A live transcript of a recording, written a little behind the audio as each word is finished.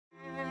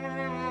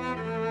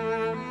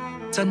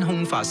真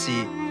空法師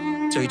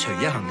追隨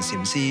一行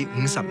禪師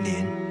50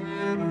年，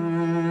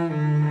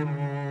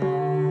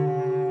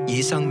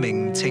以生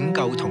命拯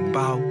救同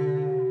胞，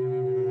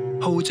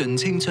耗盡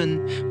青春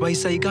為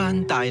世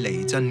間帶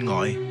嚟真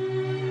愛。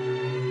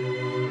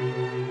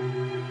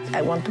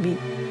I want to be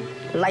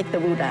like the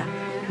Buddha,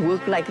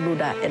 work like the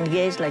Buddha,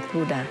 engage like the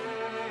Buddha.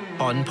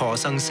 看破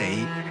生死，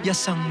一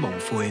生無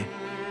悔。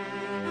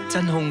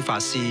真空法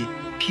師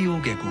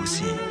飄嘅故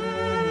事。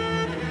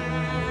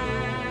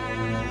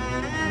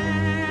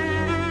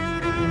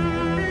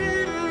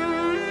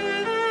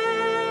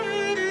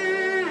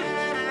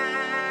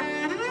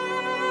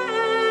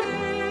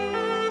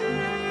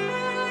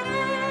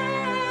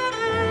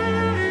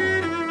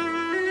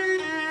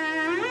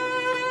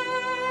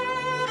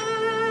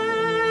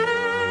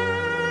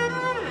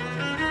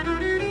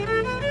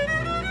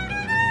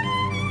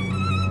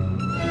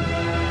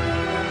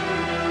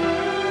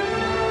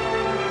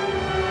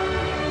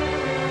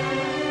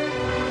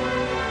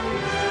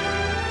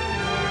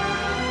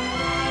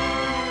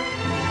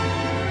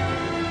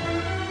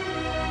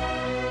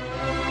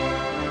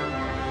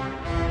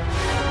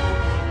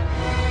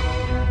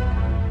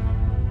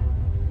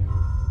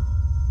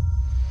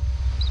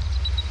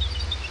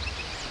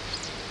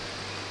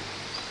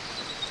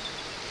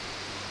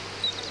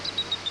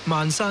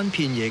漫山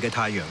遍野嘅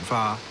太陽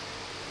花，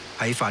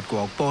喺法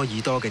國波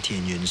爾多嘅田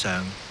園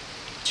上，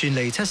傳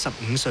嚟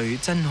75歲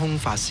真空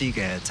法師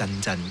嘅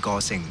陣陣歌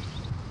聲。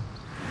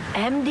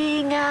Em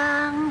đi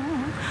ngang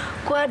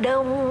qua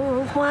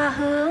đồng hoa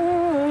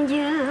hướng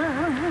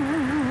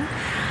dương,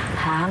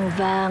 hàng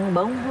vàng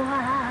bông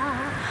hoa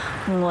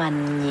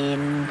ngoằn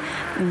nhìn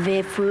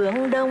về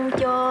phương đông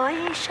chói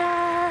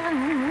sáng.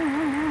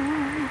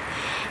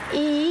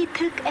 Ý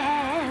thức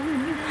em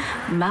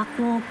mặt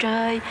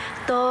trời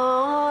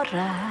tỏ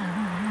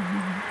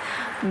ràng,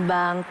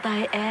 bàn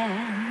tay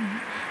em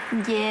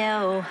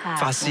gieo hạt.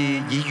 法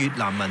師以越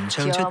南文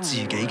唱出自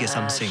己嘅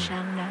心聲。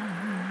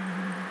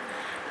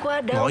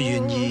我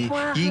願意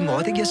以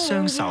我的一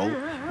雙手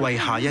為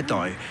下一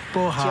代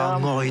播下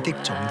愛的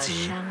種子。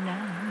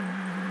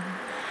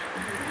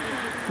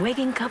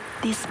Waking up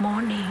this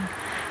morning,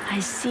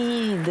 I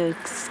see the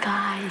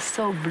sky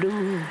so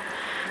blue.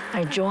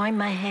 I join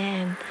my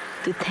hand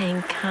to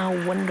thank how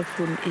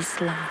wonderful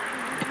is life.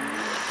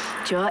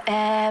 Cho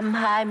em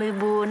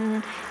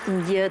 24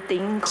 giờ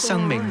tỉnh khôi.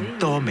 生命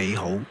多美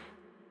好，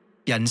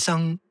人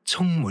生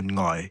充滿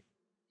愛。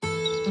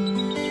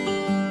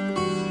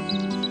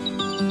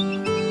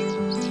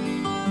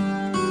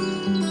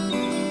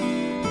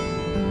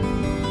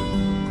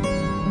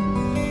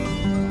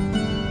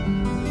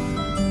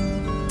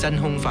真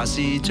空法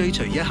師追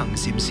隨一行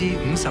禪師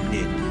50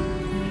年，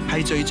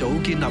係最早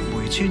建立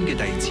梅村嘅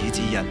弟子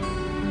之一。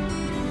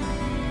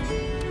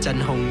真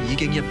空已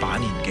經1把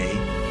年紀，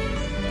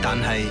但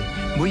係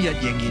每日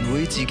仍然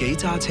會自己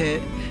揸車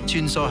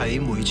穿梭喺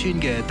梅村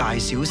嘅大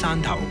小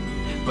山頭，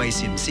為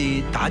禪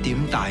師打點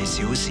大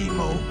小事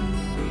務。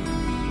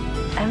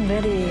I'm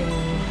very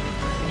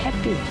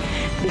happy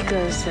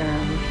because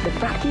the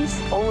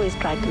practice always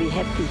try to be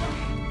happy.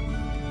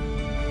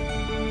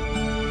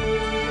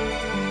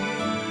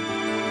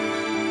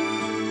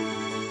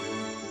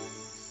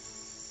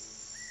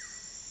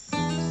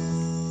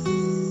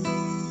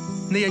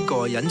 呢一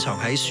個隱藏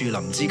喺樹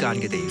林之間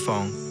嘅地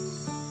方，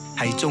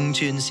係中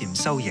村禪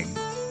修營。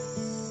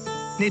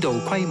呢度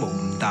規模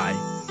唔大，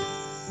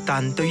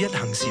但對一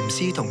行禪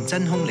師同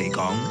真空嚟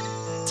講，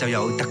就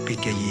有特別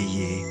嘅意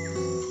義。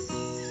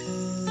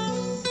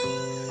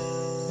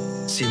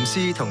禪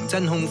師同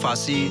真空法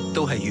師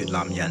都係越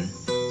南人。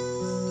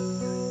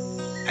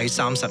喺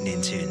30年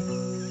前，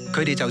佢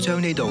哋就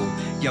將呢度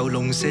由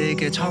農舍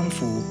嘅倉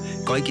庫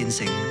改建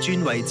成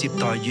專為接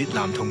待越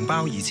南同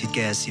胞而設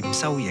嘅禪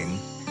修營。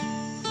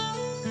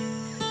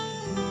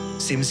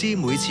禪師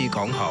每次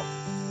講學，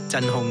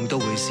真空都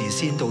會事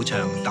先到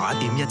場打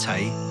點一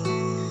切。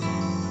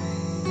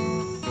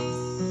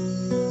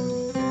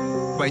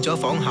為咗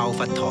仿效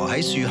佛陀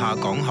喺樹下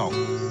講學，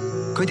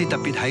佢哋特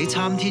別喺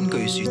參天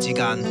巨樹之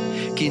間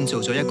建造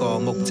咗一個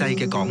木製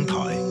嘅講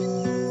台。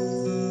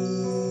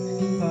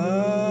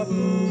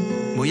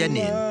每一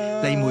年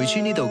嚟梅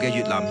村呢度嘅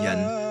越南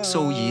人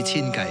數以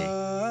千計，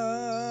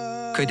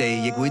佢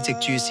哋亦會藉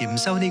住禪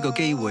修呢個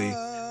機會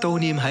悼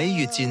念喺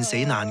越戰死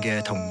難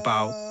嘅同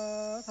胞。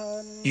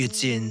越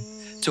戰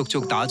足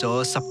足打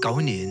咗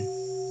19年，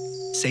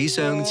死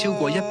傷超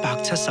過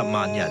170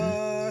萬人。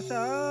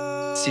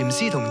禪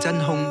師同真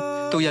空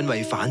都因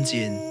為反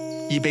戰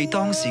而被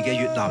當時嘅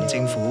越南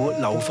政府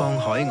流放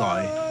海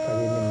外。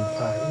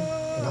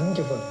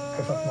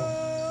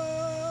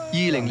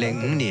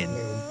2005年，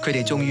佢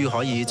哋終於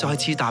可以再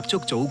次踏足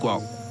祖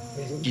國，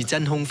而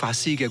真空法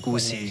師嘅故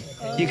事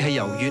亦係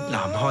由越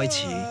南開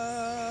始。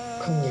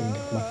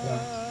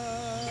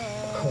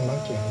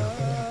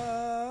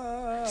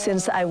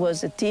Since I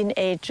was a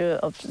teenager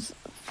of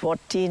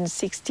 14,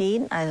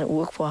 16, I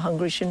worked for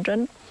hungry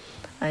children.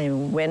 I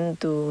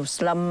went to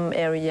slum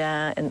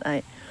area and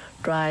I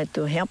tried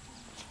to help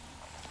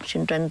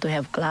children to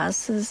have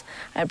classes.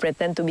 I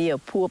pretend to be a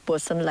poor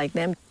person like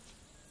them.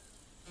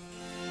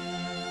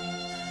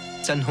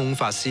 真空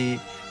法師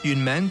原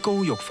名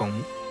高玉鳳，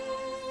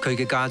佢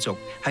嘅家族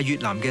係越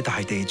南嘅大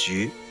地主，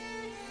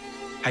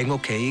喺屋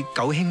企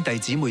9兄弟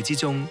姊妹之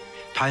中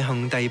排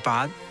行第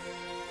8。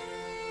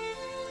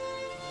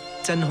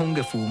真空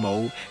嘅父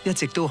母一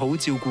直都好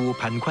照顧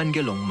貧困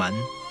嘅農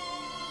民，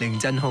令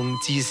真空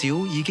自小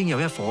已經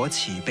有一顆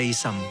慈悲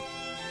心。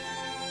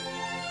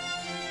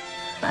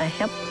I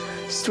help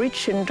street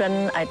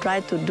children. I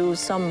try to do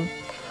some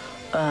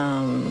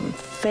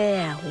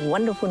fair,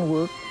 wonderful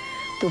work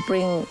to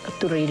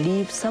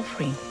relieve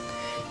suffering.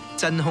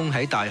 真空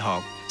喺大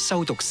學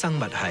修讀生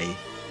物系，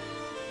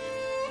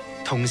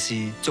同時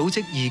組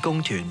織義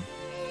工團，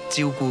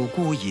照顧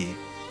孤兒，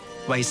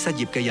為失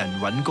業嘅人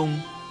揾工，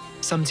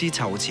甚至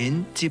籌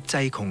錢接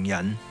濟窮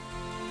人。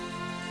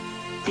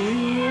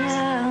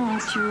Tiếng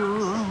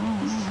chuông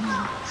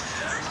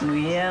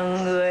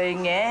nguyện người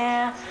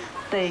nghe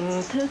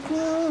tình thức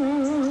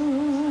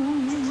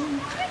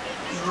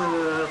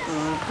vượt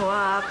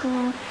thoát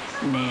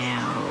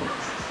nẻo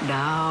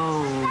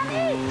đau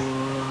buồn.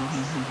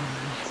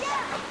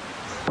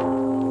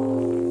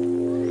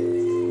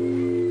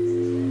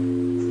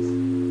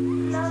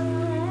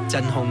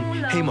 真空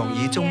希望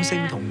以鐘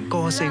聲同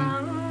歌聲，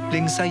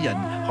令世人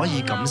可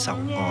以感受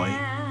愛。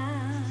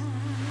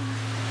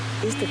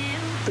It's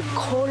the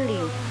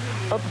calling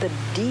of the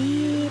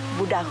deep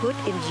Buddhahood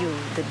in you,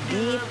 the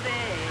deep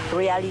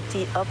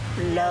reality of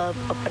love,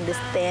 of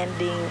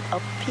understanding,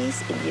 of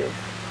peace in you.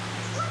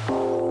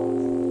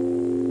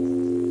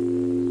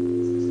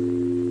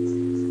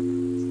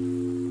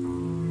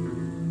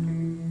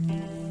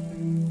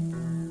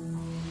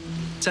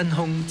 真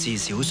空自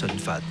小信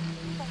佛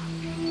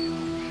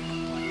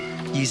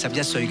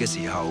，21歲嘅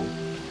時候，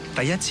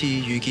第一次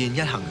遇見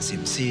一行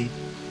禪師，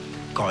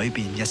改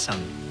變一生。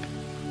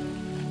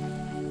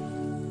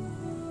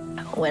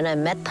When I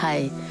met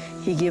Thay,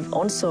 he gave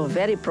also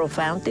very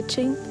profound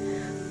teaching.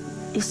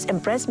 It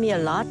impressed me a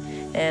lot.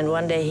 And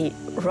one day he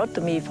wrote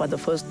to me for the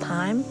first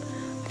time,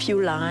 few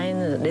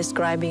lines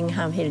describing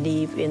how he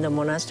lived in the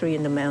monastery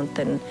in the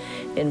mountain,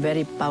 and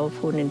very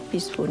powerful and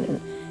peaceful.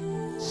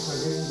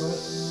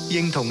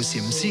 認同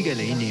禪師嘅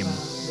理念，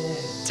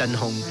真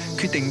空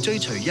決定追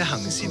隨一行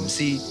禪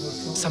師，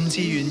甚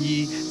至願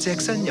意隻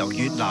身由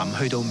越南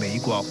去到美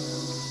國，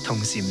同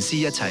禪師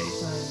一齊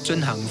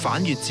進行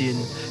反越戰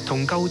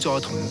同救助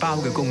同胞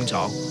嘅工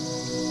作。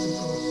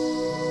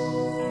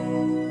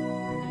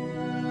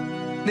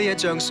呢一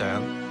張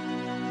相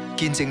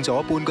見證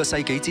咗半個世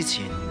紀之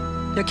前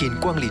一件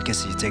轟烈嘅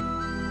事蹟。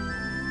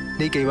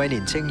呢幾位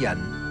年青人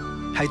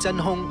係真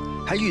空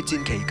喺越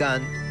戰期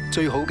間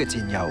最好嘅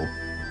戰友，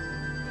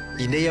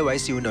而呢一位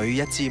少女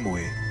一枝梅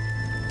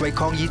為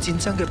抗議戰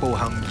爭嘅暴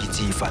行而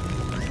自焚。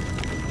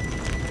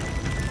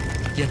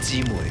一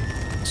枝梅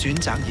選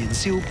擇燃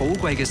燒寶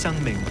貴嘅生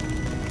命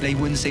嚟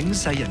喚醒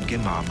世人嘅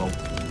麻木，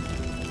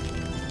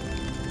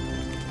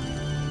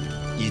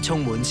而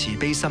充滿慈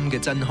悲心嘅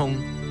真空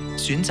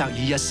選擇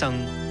以一生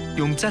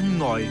用真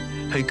愛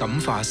去感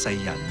化世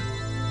人。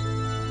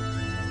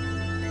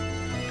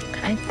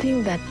I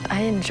think that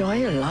I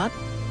enjoy a lot.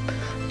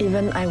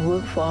 Even I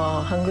work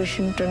for hungry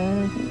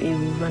children,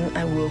 even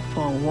I work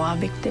for war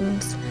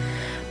victims.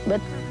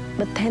 But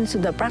thanks to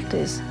the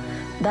practice,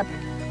 that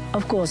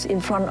of course in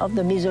front of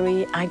the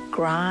misery, I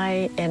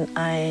cry and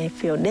I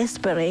feel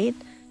desperate.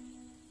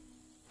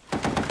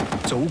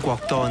 祖國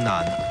多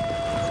難，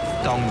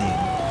當年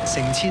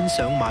成千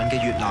上萬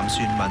嘅越南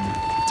船民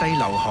滯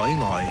留海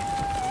外，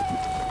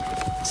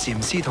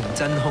禪師同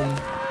真空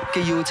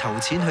既要籌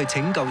錢去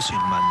拯救船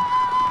民，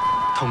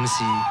同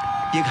時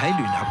亦喺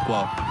聯合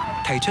國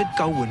提出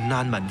救援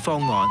難民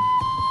方案，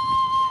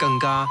更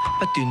加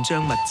不斷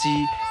將物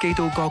資寄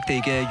到各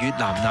地嘅越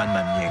南難民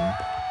營。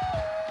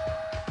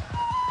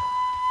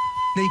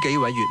呢幾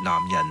位越南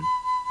人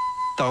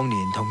當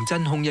年同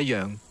真空一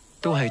樣，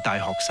都係大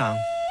學生，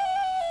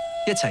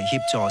一齊協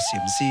助禪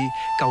師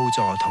救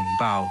助同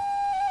胞。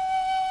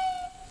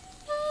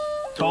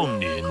當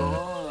年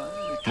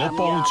我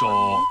幫助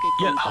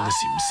一行禪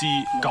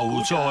師救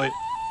災、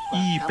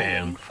醫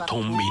病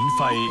同免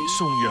費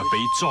送藥俾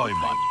災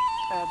民。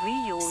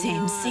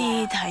禪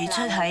師提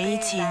出喺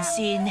前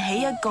線起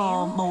一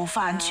個模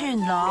範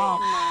村落，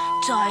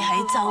再喺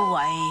周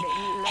圍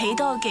起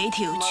多幾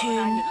條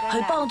村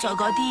去幫助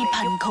嗰啲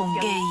貧窮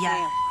嘅人。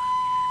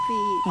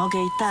我記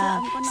得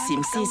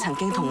禪師曾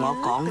經同我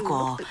講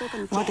過，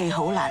我哋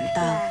好難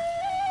得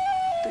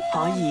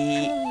可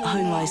以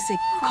去愛惜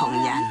窮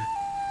人。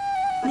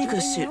呢句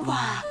説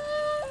話，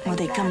我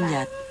哋今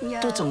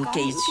日都仲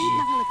記住。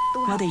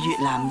我哋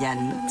越南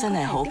人真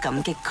係好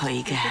感激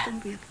佢嘅。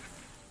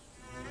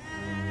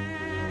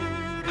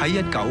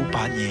喺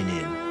1982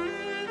年，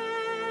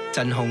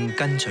真空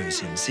跟隨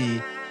禪師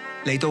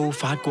嚟到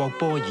法國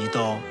波爾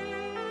多，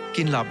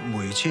建立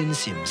梅村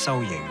禪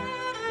修營。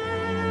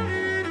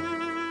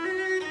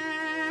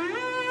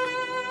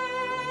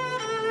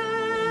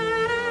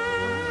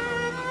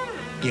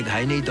亦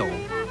喺呢度，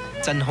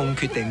真空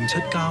決定出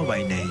家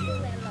為尼。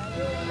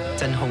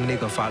真空呢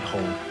個法號，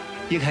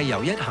亦係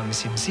由一行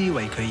禪師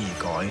為佢而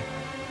改。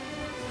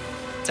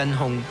真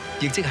空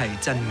亦即係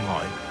真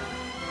愛。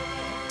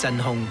真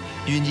空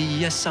願意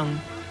以一生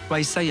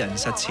為世人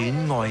實踐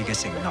愛嘅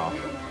承諾。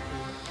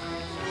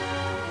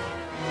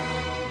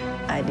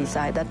I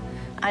decided that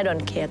I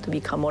don't care to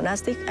become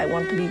monastic. I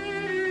want to be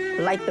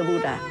like the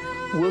Buddha,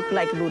 work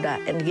like Buddha,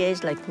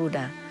 engage like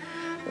Buddha.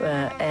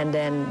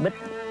 But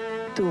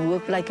to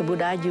work like a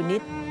Buddha, you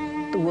need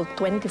to work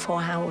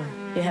 24 hours.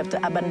 You have to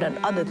abandon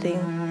other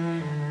things,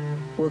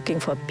 working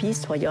for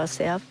peace for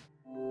yourself.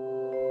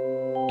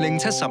 令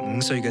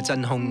75歲嘅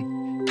真空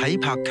體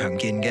魄強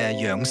健嘅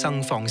養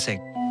生方式。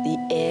The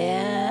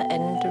air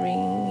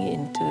entering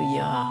into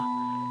your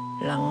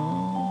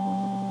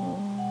lung,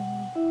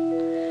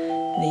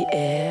 the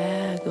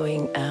air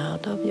going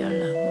out of your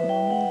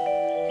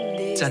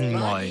lung. 真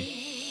愛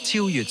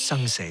超越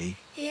生死。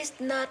It's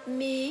not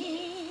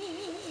me.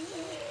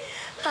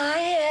 I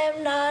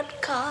am not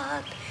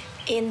caught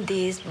in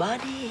this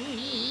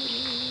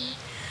body.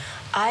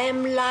 I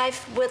am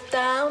life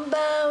without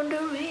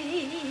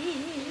boundary.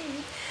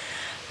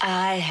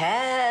 I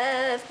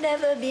have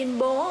never been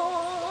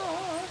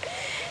born,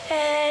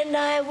 and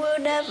I will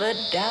never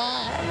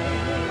die.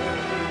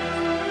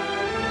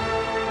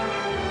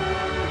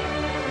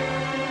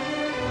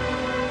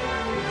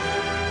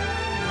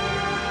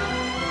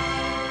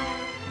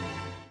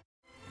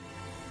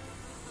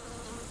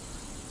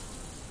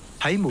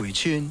 喺梅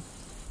村，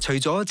除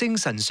咗精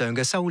神上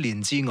嘅修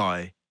練之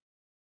外，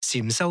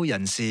禪修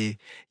人士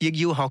亦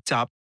要學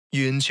習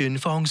完全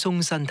放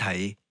鬆身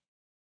體。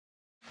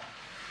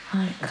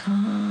I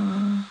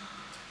calm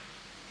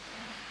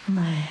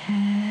my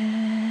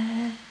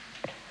head,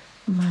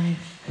 my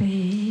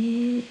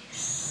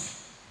face.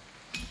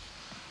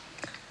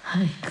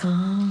 I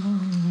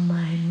calm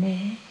my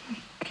neck,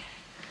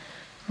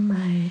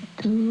 my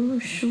two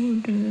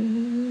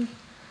shoulders,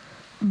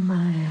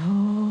 my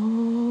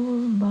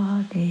whole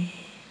body.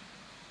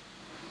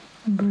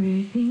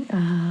 Breathing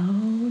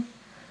out,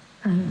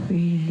 I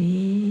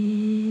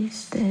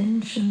release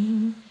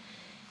tension.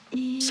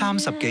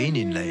 30幾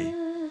年嚟，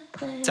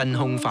真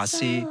空法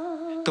師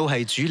都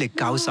係主力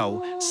教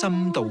授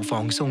深度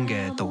放鬆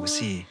嘅導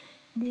師。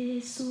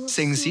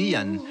城市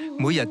人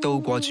每日都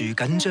過住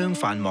緊張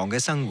繁忙嘅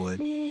生活，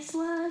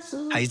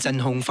喺真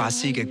空法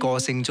師嘅歌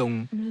聲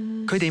中，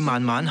佢哋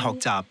慢慢學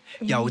習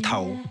由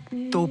頭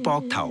到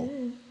膊頭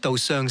到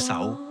雙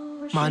手，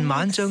慢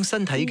慢將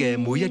身體嘅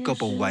每一個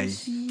部位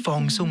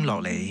放鬆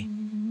落嚟，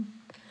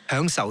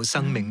享受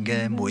生命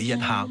嘅每一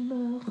刻。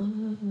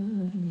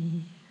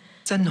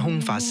真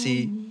空法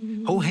師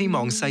好希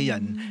望世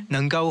人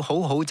能夠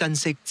好好珍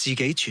惜自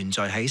己存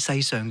在喺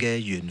世上嘅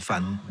緣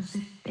分，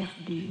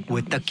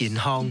活得健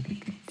康、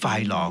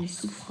快樂。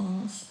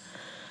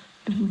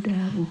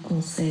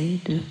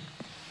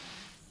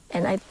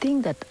And I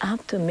think that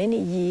after many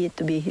years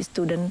to be his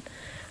student,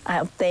 I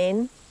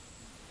obtained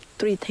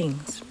 3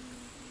 things.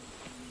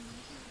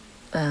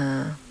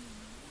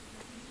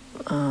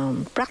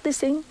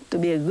 Practicing to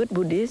be a good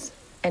Buddhist,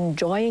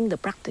 enjoying the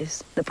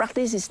practice. The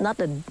practice is not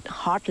a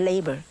hard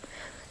labor.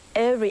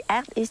 Every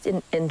act is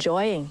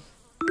enjoying.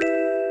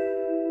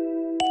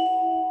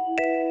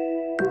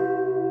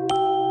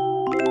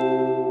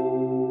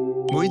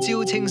 每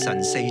朝清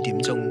晨4點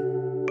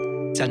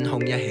鐘，真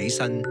空一起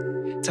身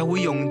就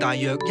會用大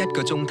約1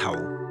個鐘頭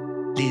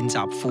練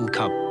習呼吸。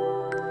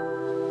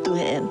2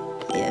 hands,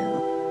 yeah.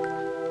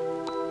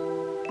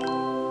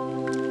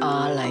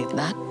 Like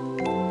that.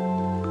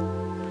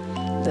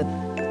 The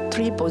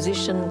 3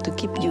 positions to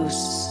keep you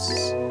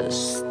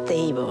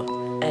stable.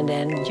 And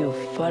then you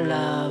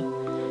follow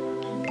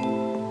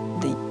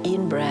the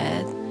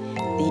in-breath,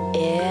 the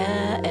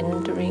air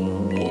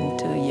entering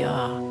into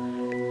your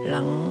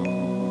lung,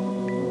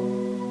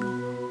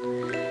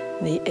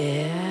 the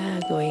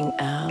air going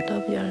out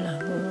of your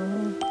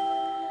lung.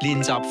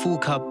 練習呼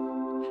吸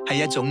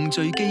係一種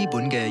最基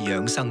本嘅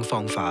養生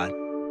方法。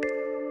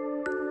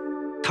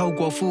透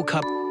過呼吸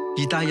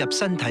而帶入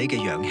身體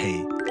嘅氧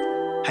氣，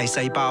係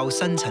細胞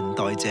新陳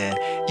代謝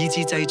以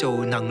至製造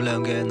能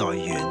量嘅來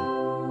源。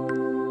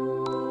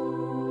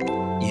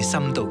而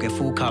深度嘅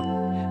呼吸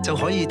就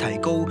可以提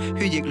高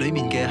血液裡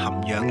面嘅含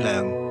氧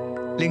量，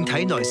令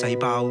體內細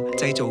胞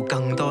製造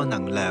更多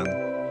能量，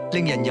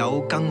令人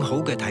有更好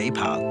嘅體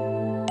魄。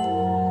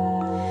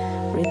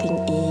Breathing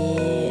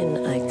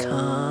in, I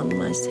calm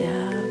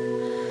myself.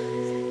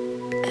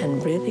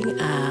 And breathing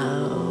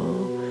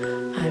out,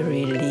 I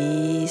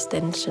release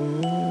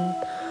tension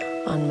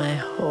on my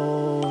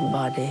whole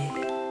body.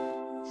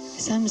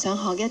 想唔想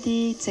學一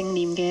啲正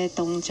念嘅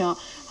動作，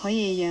可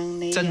以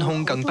讓你？真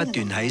空更不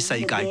斷喺世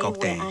界各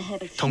地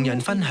同人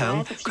分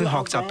享佢學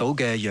習到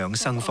嘅養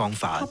生方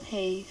法。吸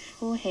氣、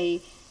呼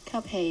氣、吸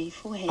氣、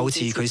呼氣。好似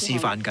佢示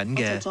範緊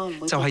嘅，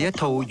就係一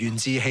套源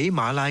自喜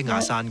馬拉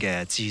雅山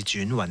嘅自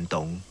轉運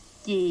動。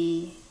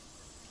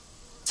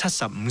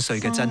75歲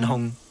嘅真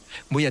空，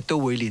每日都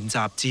會練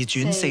習自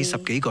轉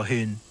40幾個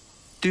圈，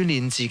鍛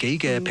鍊自己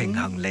嘅平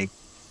衡力，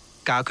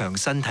加強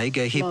身體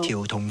嘅協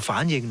調同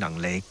反應能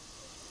力。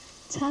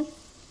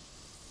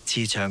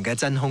磁場嘅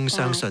真空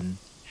相信，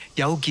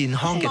有健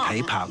康嘅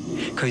體魄，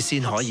佢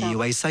先可以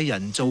為世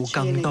人做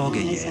更多嘅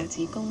嘢。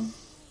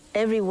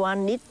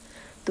Everyone needs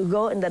to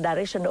go in the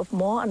direction of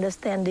more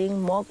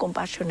understanding, more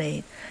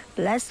compassionate,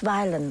 less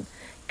violent,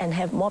 and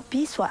have more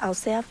peace for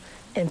ourselves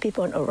and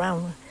people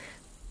around.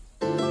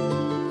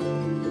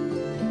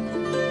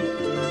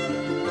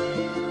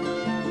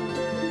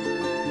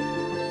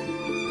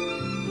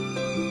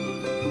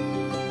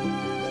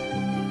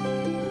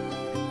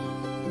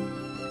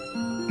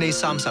 呢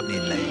30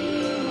年嚟，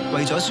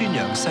為咗宣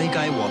揚世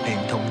界和平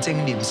同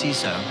正念思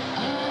想，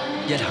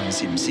一行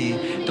禪師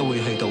都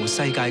會去到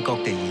世界各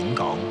地演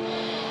講。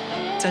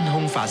真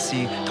空法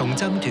師同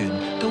僧團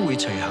都會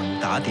隨行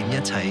打點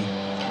一切。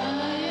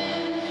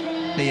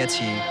呢一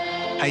次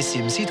係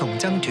禪師同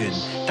僧團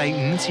第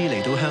5次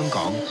嚟到香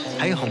港，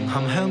喺紅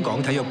磡香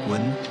港體育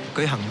館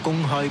舉行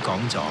公開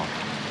講座，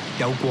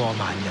有過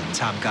萬人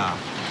參加。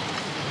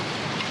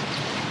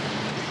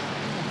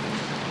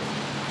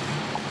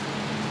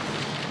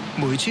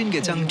梅村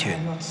嘅僧團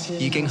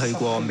已經去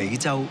過美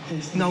洲、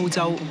歐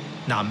洲、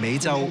南美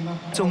洲、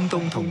中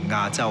東同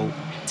亞洲，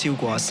超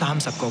過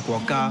30個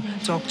國家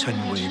作巡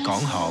迴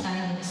講學。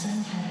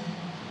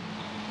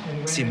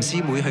禪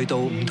師每去到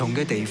唔同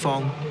嘅地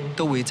方，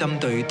都會針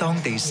對當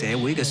地社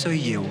會嘅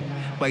需要，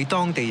為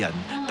當地人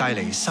帶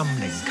嚟心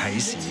靈啟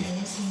示。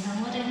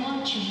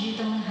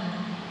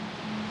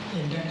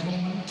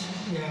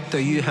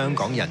對於香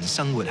港人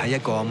生活喺一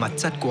個物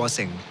質過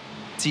剩、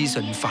資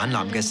訊氾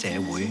濫嘅社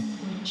會，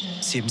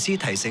禪師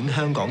提醒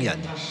香港人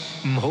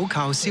唔好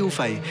靠消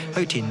費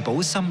去填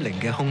補心靈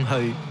嘅空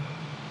虛，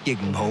亦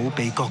唔好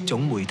被各種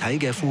媒體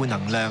嘅負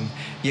能量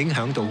影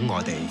響到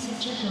我哋。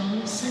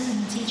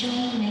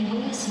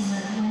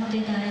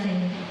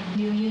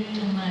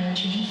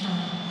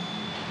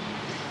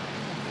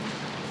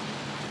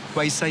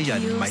為世人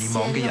迷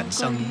惘嘅人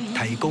生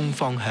提供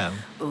方向。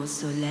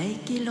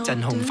真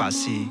空法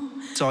師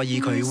再以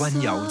佢溫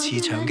柔慈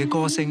祥嘅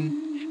歌聲，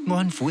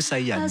安撫世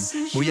人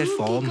每一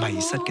顆迷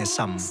失嘅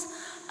心。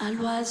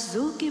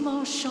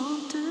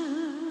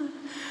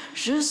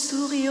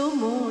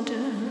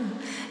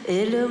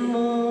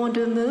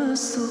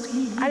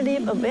I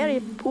live a very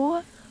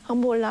poor,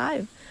 humble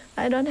life.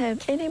 I don't have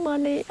any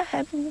money. I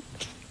have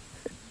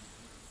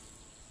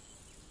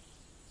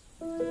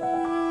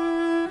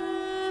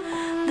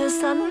the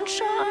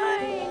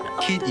sunshine.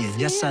 孑然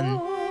一身，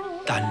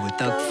但活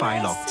得快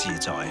樂自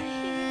在。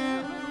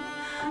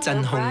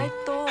真空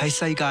係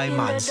世界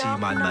萬事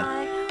萬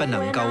物不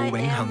能夠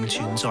永恆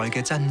存在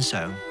嘅真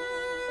相。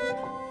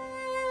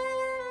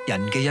人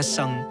嘅一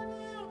生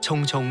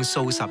匆匆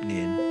數十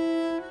年，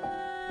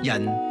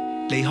人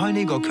離開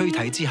呢個軀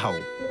體之後，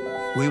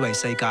會為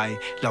世界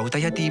留低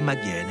一啲乜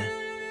嘢呢？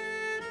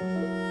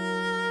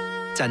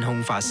真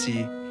空法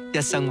師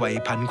一生為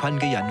貧困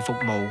嘅人服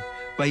務，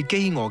為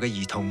飢餓嘅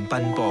兒童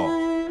奔波。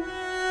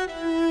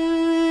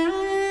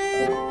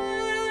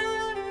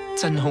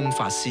真空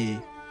法師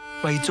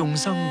為眾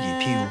生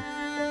而飄，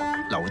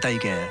留低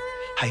嘅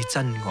係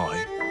真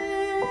愛。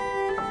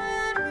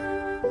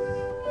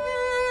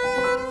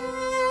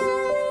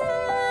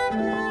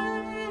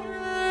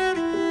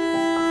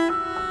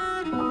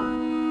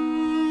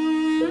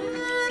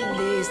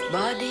This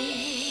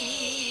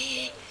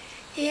body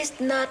is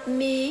not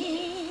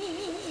me.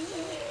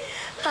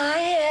 I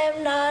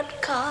am not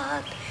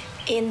caught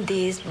in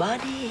this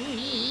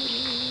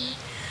body.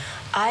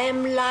 I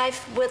am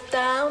life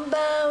without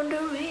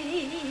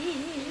boundary.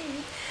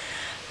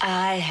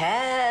 I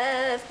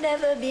have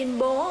never been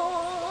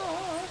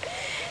born,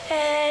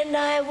 and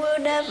I will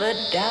never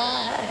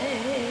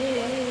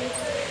die.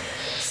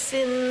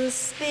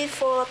 Since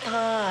before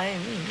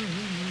time,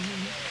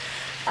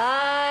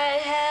 I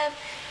have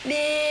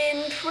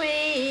been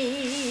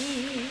free.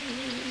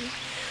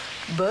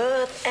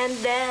 Birth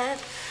and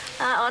death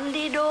are on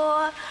the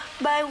door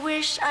by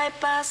which I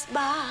pass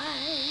by.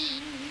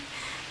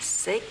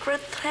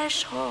 Sacred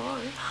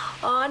threshold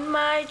on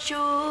my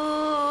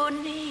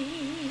journey.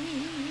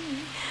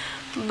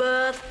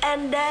 Birth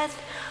and death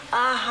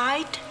are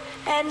hide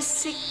and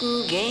seek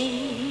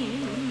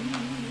gain.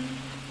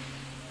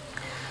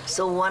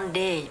 So one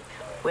day,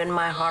 when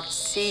my heart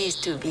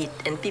ceased to beat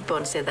and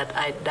people say that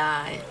I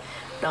die,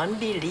 don't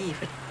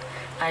believe it.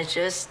 I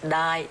just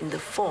die in the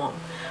form,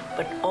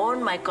 but all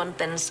my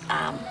contents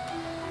are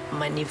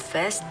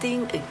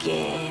manifesting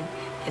again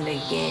and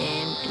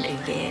again and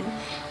again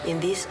in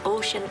this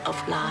ocean of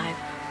life,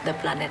 the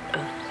planet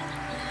Earth.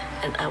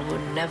 And I will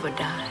never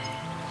die.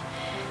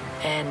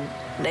 And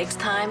next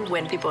time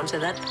when people say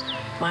that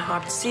my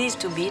heart ceased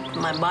to beat,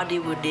 my body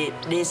would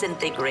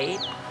disintegrate,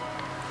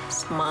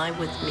 smile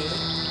with me,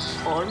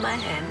 hold my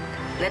hand,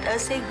 let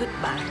us say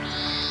goodbye.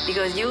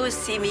 Because you will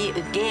see me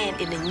again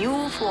in a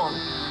new form,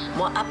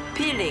 more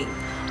appealing,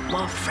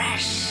 more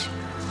fresh,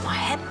 more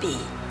happy,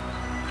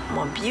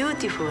 more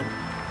beautiful,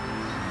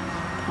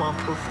 more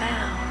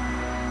profound.